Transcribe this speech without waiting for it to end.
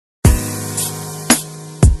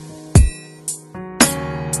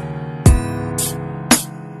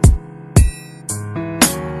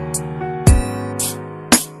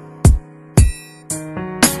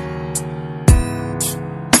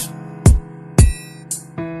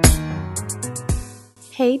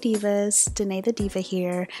Hey Divas, Danae the Diva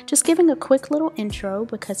here, just giving a quick little intro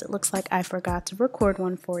because it looks like I forgot to record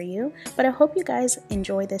one for you, but I hope you guys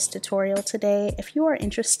enjoy this tutorial today. If you are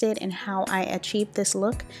interested in how I achieved this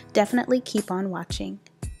look, definitely keep on watching.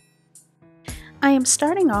 I am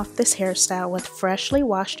starting off this hairstyle with freshly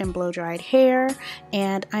washed and blow-dried hair,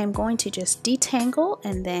 and I am going to just detangle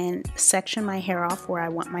and then section my hair off where I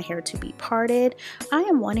want my hair to be parted. I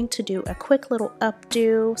am wanting to do a quick little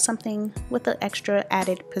updo, something with the extra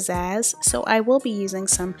added pizzazz, so I will be using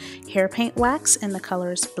some hair paint wax in the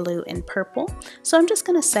colors blue and purple. So I'm just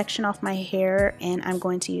going to section off my hair, and I'm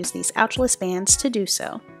going to use these ouchless bands to do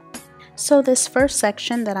so. So this first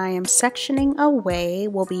section that I am sectioning away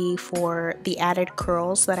will be for the added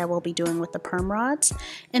curls that I will be doing with the perm rods.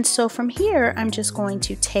 And so from here, I'm just going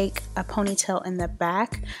to take a ponytail in the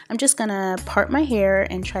back. I'm just gonna part my hair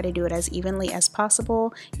and try to do it as evenly as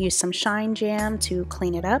possible. Use some shine jam to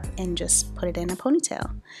clean it up and just put it in a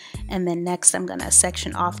ponytail. And then next I'm gonna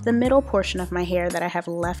section off the middle portion of my hair that I have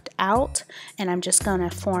left out. And I'm just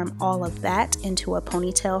gonna form all of that into a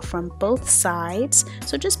ponytail from both sides.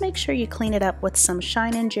 So just make sure you clean it up with some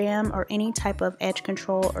shine and jam or any type of edge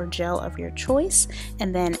control or gel of your choice,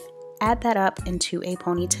 and then add that up into a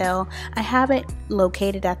ponytail. I have it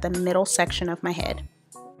located at the middle section of my head.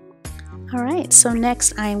 Alright, so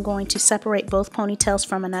next I am going to separate both ponytails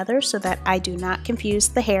from another so that I do not confuse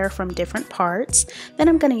the hair from different parts. Then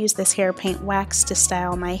I'm going to use this hair paint wax to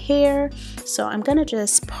style my hair. So I'm going to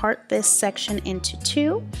just part this section into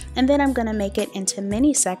two, and then I'm going to make it into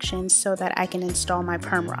mini sections so that I can install my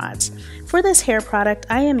perm rods. For this hair product,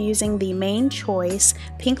 I am using the Main Choice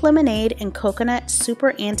Pink Lemonade and Coconut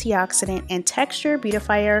Super Antioxidant and Texture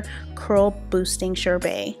Beautifier Curl Boosting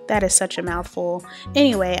Sherbet. That is such a mouthful.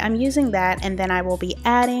 Anyway, I'm using that, and then I will be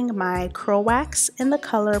adding my curl wax in the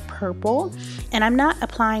color purple, and I'm not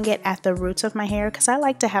applying it at the roots of my hair because I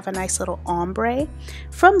like to have a nice little ombre.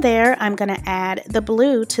 From there, I'm going to add the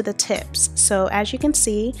blue to the tips. So as you can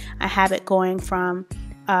see, I have it going from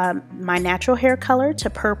my natural hair color to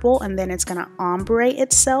purple, and then it's going to ombre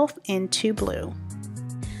itself into blue.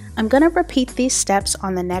 I'm going to repeat these steps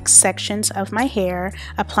on the next sections of my hair,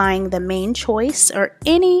 applying the Main Choice or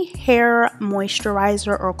any hair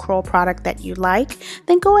moisturizer or curl product that you like.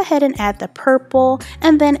 Then go ahead and add the purple,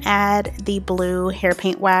 and then add the blue hair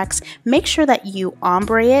paint wax. Make sure that you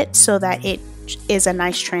ombre it so that it is a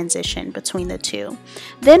nice transition between the two.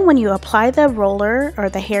 Then when you apply the roller or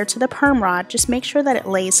the hair to the perm rod, just make sure that it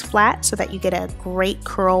lays flat so that you get a great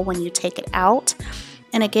curl when you take it out.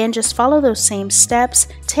 And again, just follow those same steps.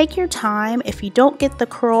 Take your time. If you don't get the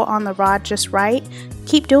curl on the rod just right,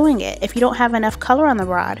 keep doing it. If you don't have enough color on the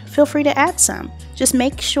rod, feel free to add some. Just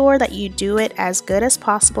make sure that you do it as good as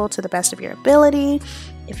possible to the best of your ability.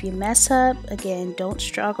 If you mess up, again, don't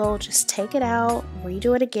struggle. Just take it out,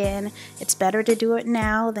 redo it again. It's better to do it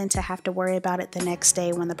now than to have to worry about it the next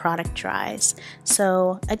day when the product dries.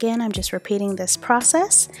 So again, I'm just repeating this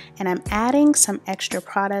process, and I'm adding some extra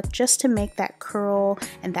product just to make that curl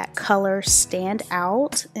and that color stand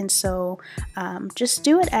out. And so just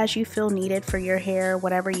do it as you feel needed for your hair,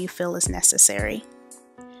 whatever you feel is necessary.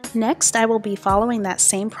 Next, I will be following that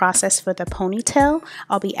same process for the ponytail.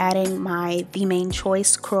 I'll be adding the Main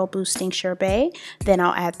Choice Curl Boosting Sherbet, then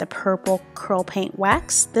I'll add the purple curl paint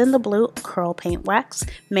wax, then the blue curl paint wax.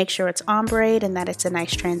 Make sure it's ombre and that it's a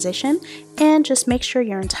nice transition, and just make sure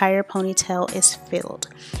your entire ponytail is filled.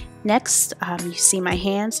 Next, you see my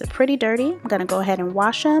hands are pretty dirty. I'm going to go ahead and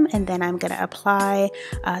wash them, and then I'm going to apply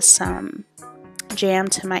some jam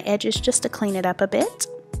to my edges just to clean it up a bit.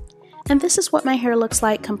 And this is what my hair looks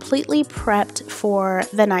like completely prepped for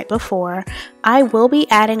the night before. I will be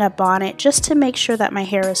adding a bonnet just to make sure that my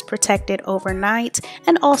hair is protected overnight,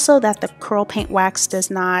 and also that the curl paint wax does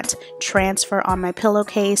not transfer on my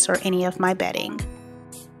pillowcase or any of my bedding.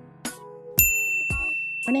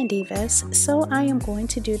 Morning Divas, so I am going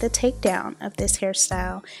to do the takedown of this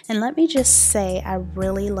hairstyle, and let me just say I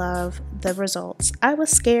really love the results. I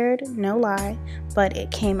was scared, no lie, but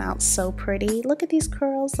it came out so pretty. Look at these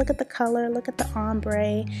curls, look at the color, look at the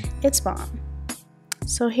ombre, it's bomb.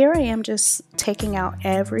 So here I am just taking out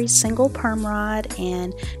every single perm rod,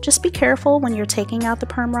 and just be careful when you're taking out the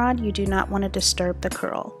perm rod, you do not want to disturb the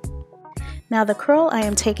curl. Now the curl I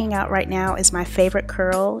am taking out right now is my favorite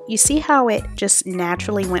curl. You see how it just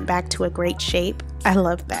naturally went back to a great shape? I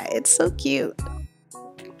love that. It's so cute.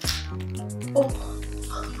 Oh,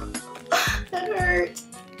 that hurt.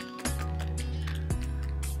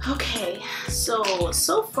 Okay,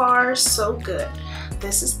 so far so good.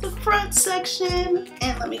 This is the front section,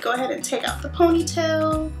 and let me go ahead and take out the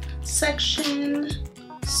ponytail section.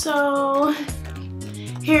 So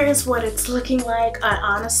Here is what it's looking like. I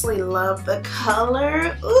honestly love the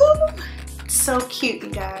color. Ooh, it's so cute, you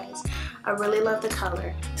guys. I really love the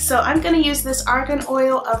color. So I'm gonna use this argan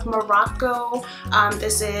oil of Morocco.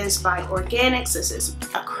 This is by Organics. This is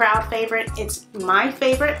a crowd favorite. It's my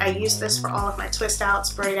favorite. I use this for all of my twist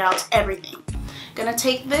outs, braid outs, everything. Gonna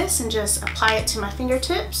take this and just apply it to my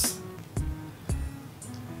fingertips.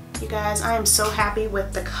 You guys, I am so happy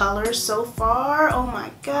with the color so far. Oh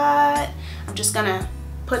my God. I'm just gonna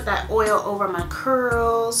put that oil over my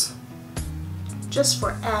curls just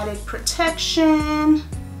for added protection.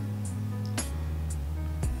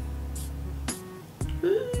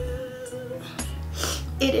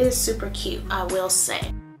 It is super cute, I will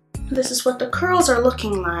say. This is what the curls are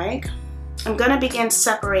looking like. I'm gonna begin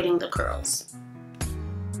separating the curls.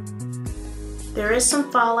 There is some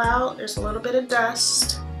fallout. There's a little bit of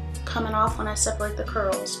dust coming off when I separate the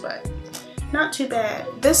curls, but not too bad.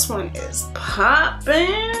 This one is popping.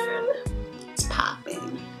 It's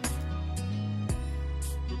popping.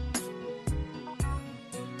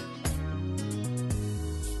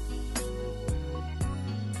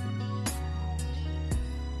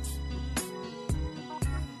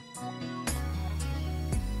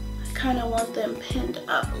 I kind of want them pinned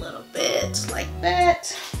up a little bit like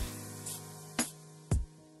that.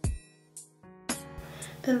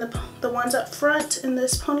 Then the ones up front in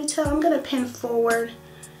this ponytail, I'm gonna pin forward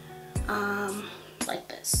like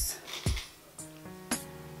this.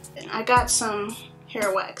 And I got some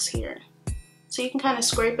hair wax here. So you can kind of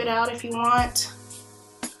scrape it out if you want.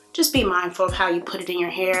 Just be mindful of how you put it in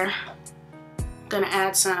your hair. I'm gonna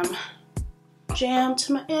add some jam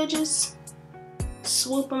to my edges.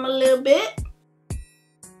 Swoop them a little bit.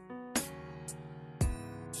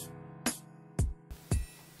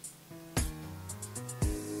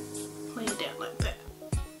 Lay it down like that.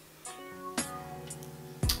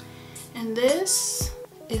 And this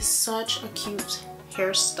is such a cute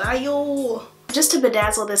hairstyle. Just to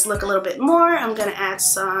bedazzle this look a little bit more, I'm gonna add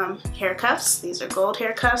some hair cuffs. These are gold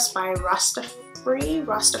hair cuffs by Rastafari,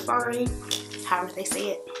 however they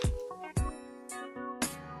say it.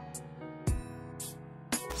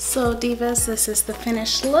 So Divas, this is the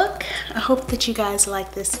finished look. I hope that you guys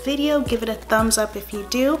like this video. Give it a thumbs up if you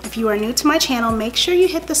do. If you are new to my channel, make sure you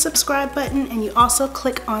hit the subscribe button and you also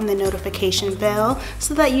click on the notification bell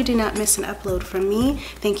so that you do not miss an upload from me.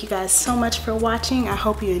 Thank you guys so much for watching. I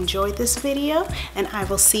hope you enjoyed this video and I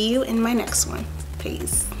will see you in my next one.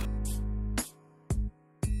 Peace.